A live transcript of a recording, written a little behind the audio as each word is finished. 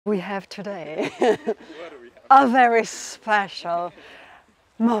We have today a very special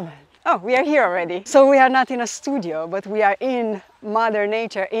moment. Oh, we are here already. So we are not in a studio, but we are in Mother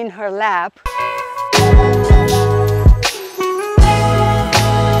Nature, in her lab.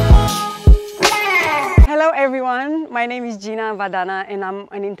 Hello everyone, my name is Gina Vadana and I'm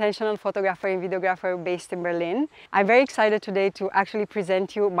an intentional photographer and videographer based in Berlin. I'm very excited today to actually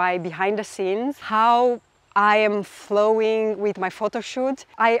present you my behind the scenes, how I am flowing with my photo shoot.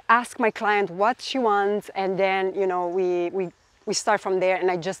 I ask my client what she wants and then, we start from there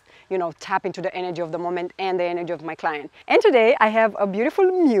and I just, tap into the energy of the moment and the energy of my client. And today I have a beautiful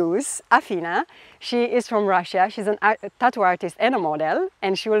muse, Afina. She is from Russia. She's a tattoo artist and a model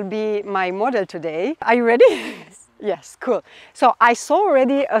and she will be my model today. Are you ready? Yes. Yes, cool. So I saw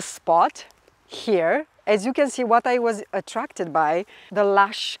already a spot here. As you can see, what I was attracted by, the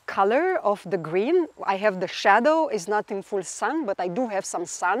lush color of the green. I have the shadow, it's not in full sun, but I do have some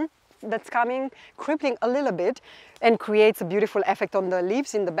sun that's coming, crippling a little bit and creates a beautiful effect on the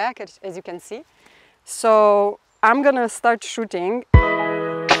leaves in the back, as you can see. So I'm gonna start shooting.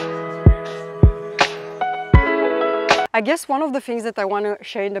 I guess one of the things that I want to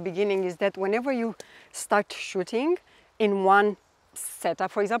share in the beginning is that whenever you start shooting in one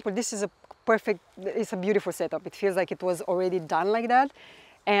setup, for example, this is it's a beautiful setup. It feels like it was already done like that.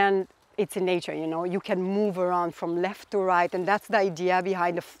 And it's in nature, you can move around from left to right. And that's the idea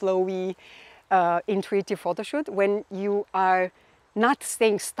behind the flowy, intuitive photo shoot. When you are not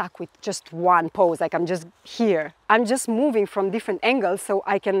staying stuck with just one pose, like I'm just here. I'm just moving from different angles so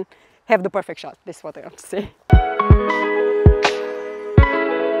I can have the perfect shot. This is what I want to say.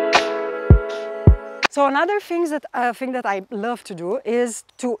 So another thing that I love to do is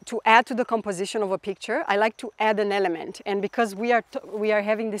to add to the composition of a picture. I like to add an element, and because we are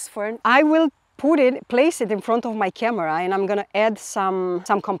having this fern, I will place it in front of my camera, and I'm gonna add some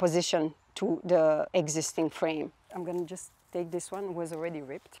composition to the existing frame. I'm gonna just take this one, was already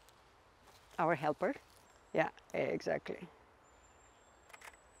ripped. Our helper, yeah, exactly.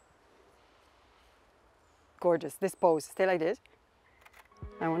 Gorgeous. This pose, stay like this.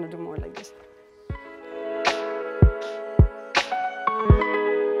 I want to do more like this.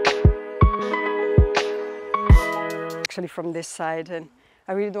 Actually from this side, and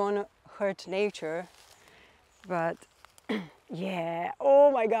I really don't want to hurt nature, but yeah, oh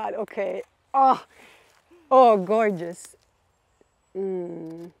my god, okay, oh gorgeous.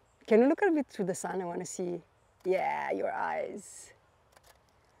 Can you look a bit through the sun? I want to see, yeah, your eyes.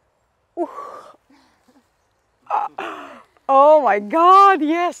 Ooh. Oh my god,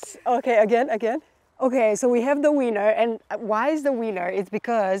 yes. Okay, again. Okay, so we have the winner, and why is the winner? It's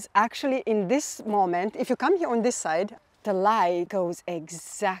because actually in this moment, if you come here on this side, the light goes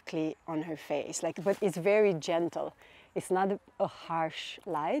exactly on her face, but it's very gentle. It's not a harsh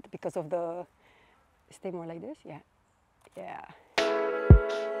light because of the, stay more like this, yeah.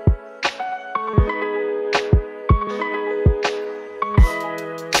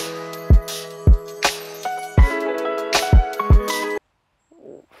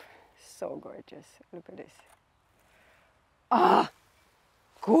 So gorgeous. Look at this. Ah,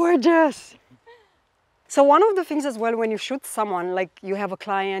 gorgeous. So one of the things as well, when you shoot someone, like you have a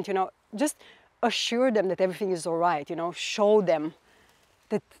client, just assure them that everything is all right, show them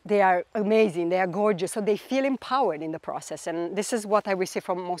that they are amazing, they are gorgeous, so they feel empowered in the process. And this is what I receive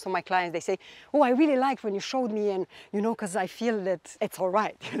from most of my clients. They say, oh, I really liked when you showed me, and because I feel that it's all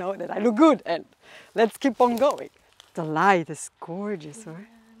right, that I look good, and let's keep on going. The light is gorgeous, right?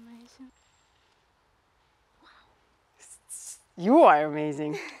 You are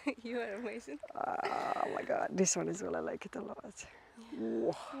amazing. You are amazing. Oh my god, this one is well, I like it a lot.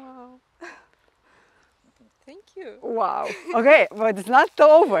 Yeah. Wow. Thank you. Wow. Okay, but it's not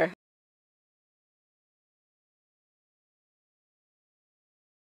over.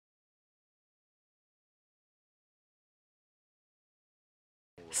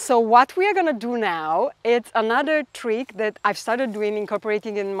 So what we are gonna do now, it's another trick that I've started doing,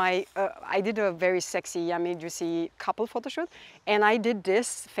 incorporating in my, I did a very sexy, yummy, juicy couple photo shoot, and I did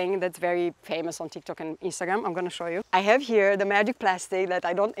this thing that's very famous on TikTok and Instagram. I'm gonna show you. I have here the magic plastic that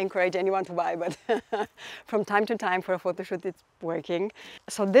I don't encourage anyone to buy, but from time to time for a photo shoot it's working.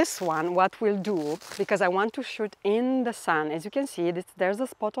 So this one, what we'll do, because I want to shoot in the sun, as you can see, there's a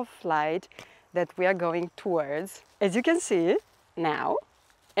spot of light that we are going towards. As you can see now,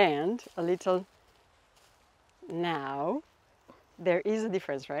 and a little now, there is a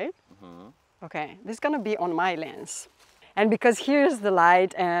difference, right? Mm-hmm. Okay, this is gonna be on my lens. And because here's the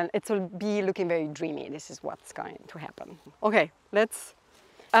light and it will be looking very dreamy, this is what's going to happen. Okay, let's,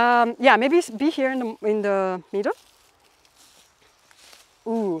 yeah, maybe be here in the middle.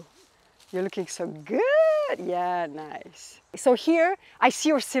 Ooh, you're looking so good. Yeah, nice. So here I see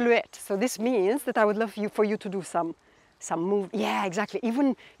your silhouette. So this means that I would love for you to do some move. Yeah, exactly.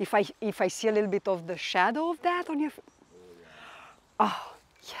 Even if I see a little bit of the shadow of that on your. Oh,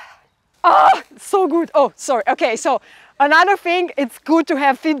 yeah. Oh, so good. Oh, sorry. Okay, so another thing, it's good to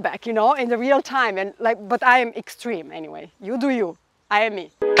have feedback, you know, in the real time. And like, but I am extreme anyway. You do you. I am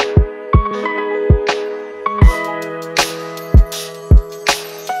me.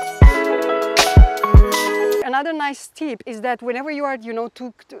 Another nice tip is that whenever you are, you know,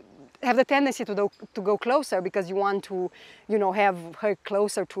 to have the tendency to go closer because you want to, you know, have her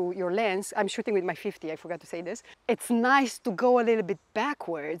closer to your lens. I'm shooting with my 50, I forgot to say this. It's nice to go a little bit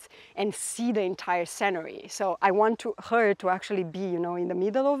backwards and see the entire scenery. So I want her to actually be, you know, in the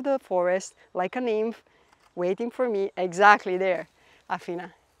middle of the forest, like a nymph, waiting for me, exactly there.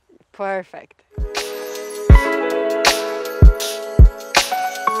 Afina, perfect.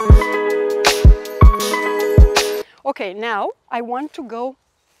 Okay, now I want to go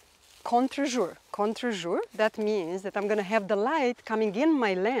contre-jour. Contre-jour, that means that I'm going to have the light coming in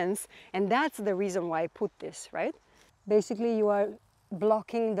my lens, and that's the reason why I put this, right? Basically, you are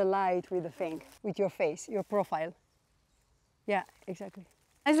blocking the light with the thing, with your face, your profile. Yeah, exactly.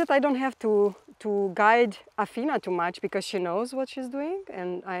 Is that I don't have to guide Afina too much because she knows what she's doing,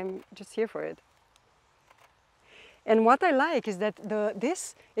 and I'm just here for it. And what I like is that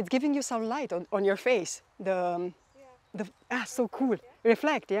it's giving you some light on your face. So cool.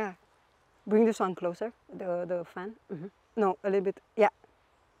 Reflect, yeah. Bring this one closer, the fan. Mm-hmm. No, a little bit, yeah.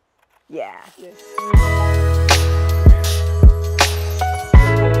 Yeah, yes.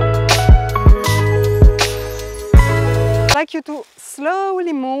 I'd like you to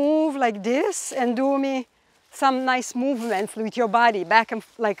slowly move like this and do me some nice movements with your body, back and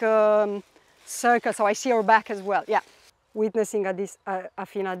like a circle, so I see your back as well, yeah. Witnessing this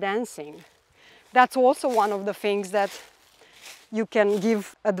Afina dancing. That's also one of the things that you can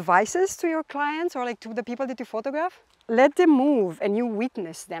give advices to your clients or like to the people that you photograph. Let them move and you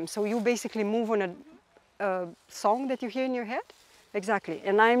witness them. So you basically move on a song that you hear in your head. Exactly.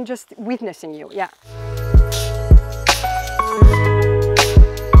 And I'm just witnessing you. Yeah.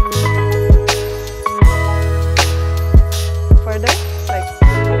 Further. Like.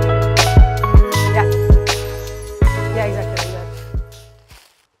 Yeah. Yeah, exactly like that.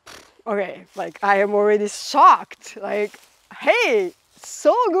 Okay. Like I am already shocked. Like, hey,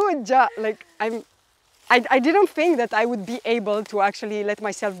 so good job. Like I didn't think that I would be able to actually let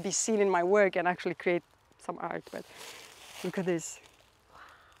myself be seen in my work and actually create some art, but look at this.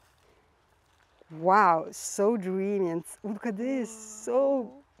 Wow, so dreamy, and look at this,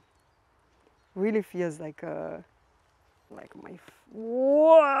 so really feels like my,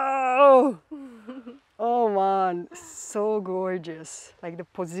 whoa! Oh man, so gorgeous, like the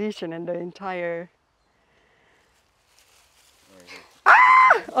position and the entire.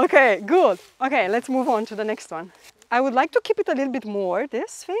 Okay, good. Okay, let's move on to the next one. I would like to keep it a little bit more,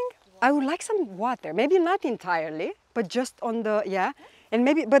 this thing. I would like some water, maybe not entirely, but just on the, yeah. And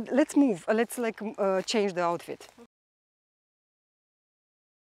maybe, but let's move, let's like change the outfit.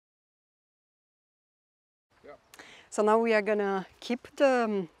 Yeah. So now we are gonna keep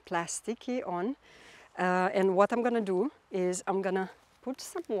the plasticky on. And what I'm gonna do is I'm gonna put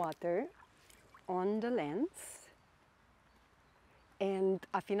some water on the lens. And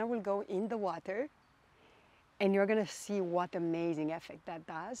Afina will go in the water and you're gonna see what amazing effect that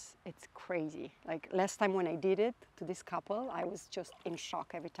does. It's crazy. Like last time when I did it to this couple, I was just in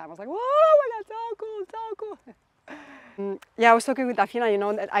shock every time. I was like, oh my God, so cool, so cool. Yeah, I was talking with Afina, you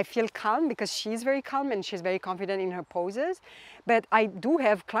know, that I feel calm because she's very calm and she's very confident in her poses. But I do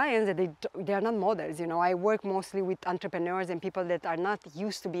have clients that they are not models, you know. I work mostly with entrepreneurs and people that are not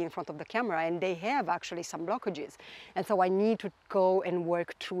used to be in front of the camera and they have actually some blockages. And so I need to go and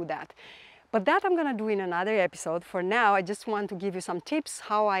work through that. But that I'm gonna do in another episode. For now, I just want to give you some tips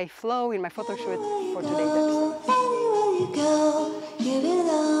how I flow in my photo shoot for today's episode. Anywhere you go, you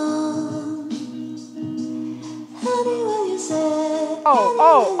belong. Anywhere you say,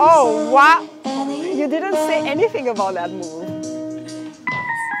 Oh, wow! You didn't say anything about that move.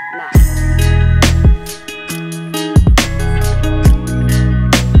 Nice.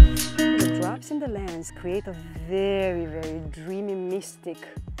 The drops in the lens create a very, very dreamy, mystic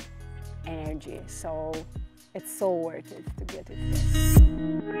energy, so it's so worth it to get it there.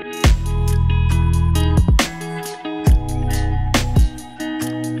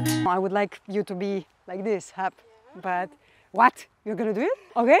 I would like you to be like this, Hap, but what? You're gonna do it?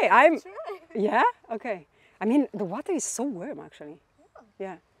 Okay, yeah, okay. I mean, the water is so warm actually.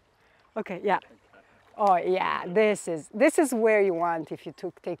 Yeah. Okay, yeah. Oh yeah, this is where you want if you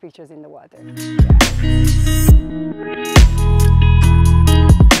take pictures in the water.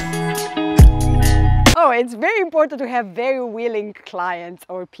 Oh, it's very important to have very willing clients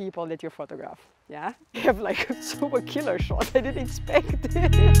or people that you photograph. Yeah, you have like a super killer shot. I didn't expect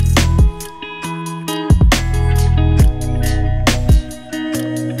it.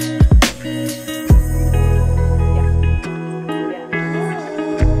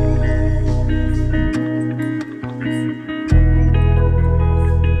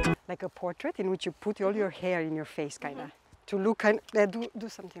 Like a portrait in which you put all your hair in your face, kind of, to look kind of, do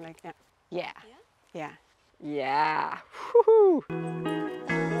something like that. Yeah, yeah, yeah. Woo-hoo.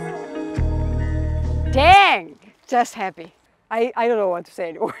 Dang, just happy. I don't know what to say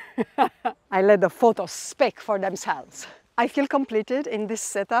anymore. I let the photos speak for themselves. I feel completed in this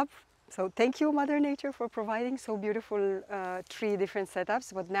setup. So thank you, Mother Nature, for providing so beautiful 3 different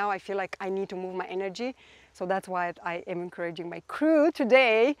setups. But now I feel like I need to move my energy. So that's why I am encouraging my crew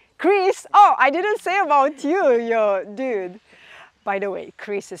today. Chris, oh, I didn't say about you, yo, dude. By the way,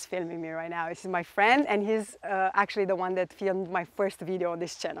 Chris is filming me right now. This is my friend, and he's actually the one that filmed my first video on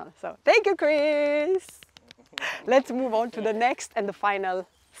this channel. So thank you, Chris. Let's move on to the next and the final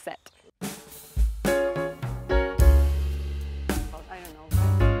set.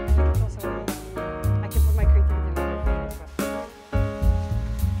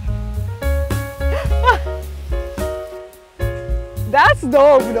 That's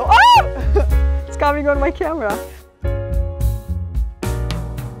dope, though. Oh! It's coming on my camera.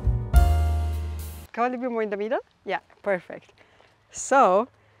 Come a little bit more in the middle? Yeah, perfect. So,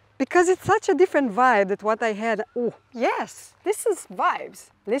 because it's such a different vibe than what I had. Oh, yes, this is vibes.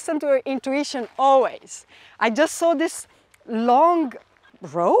 Listen to your intuition always. I just saw this long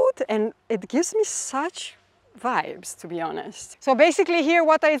road and it gives me such vibes, to be honest. So basically here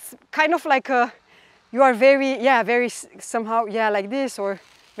it's kind of like a, you are very, yeah, very somehow, yeah, like this, or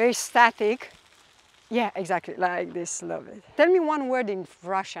very static. Yeah, exactly, like this, love it. Tell me one word in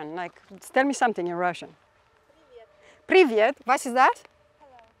Russian, like, tell me something in Russian. Привет. Привет, what is that?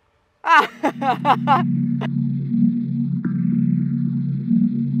 Hello. Ah.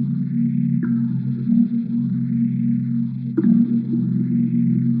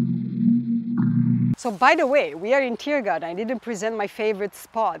 So by the way, we are in Tiergarten. I didn't present my favorite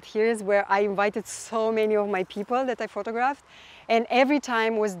spot. Here's where I invited so many of my people that I photographed, and every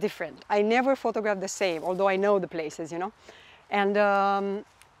time was different. I never photographed the same, although I know the places, you know. And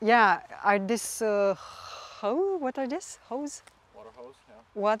yeah, are this, what are this? Hose? Water hose, yeah.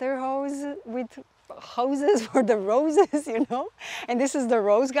 Water hose with hoses for the roses, you know. And this is the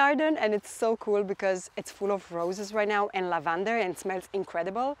rose garden, and it's so cool because it's full of roses right now and lavender, and it smells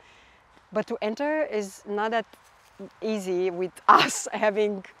incredible. But to enter is not that easy with us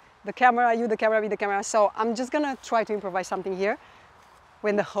having the camera, you the camera, me the camera. So I'm just gonna try to improvise something here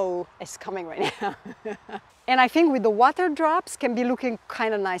when the hoe is coming right now. And I think with the water drops can be looking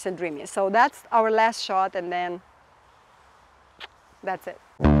kind of nice and dreamy. So that's our last shot, and then that's it.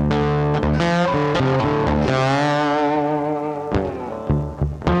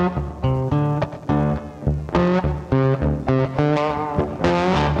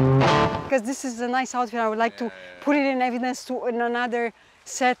 Because this is a nice outfit, I would like to put it in evidence to another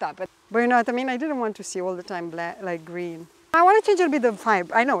setup. But you know what I mean? I didn't want to see all the time black, like green. I want to change a bit the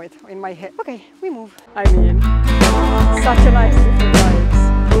vibe. I know it in my head. Okay, we move. I mean, such a nice different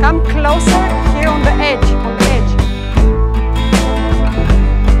vibes. Come closer here on the edge,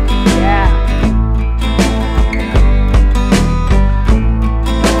 Yeah.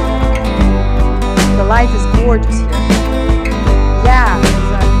 The light is gorgeous here. Yeah,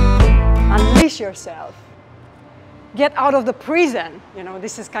 exactly. Unleash yourself. Get out of the prison. You know,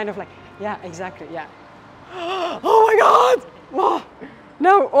 this is kind of like, yeah, exactly, yeah. Oh my God! Whoa.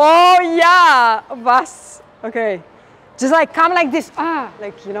 No, oh yeah! Was. Okay. Just like, come like this. Ah,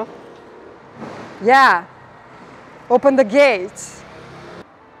 like, you know. Yeah. Open the gates.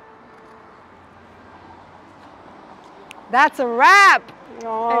 That's a wrap!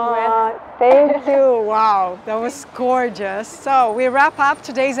 Oh, thank you. Wow, that was gorgeous. So we wrap up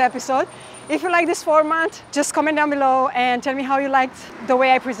today's episode. If you like this format, just comment down below and tell me how you liked the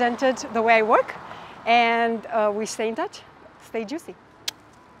way I presented, the way I work. And we stay in touch. Stay juicy.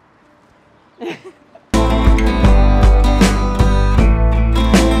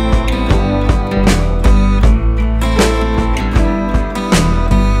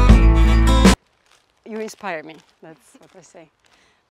 You inspire me. That's what I say.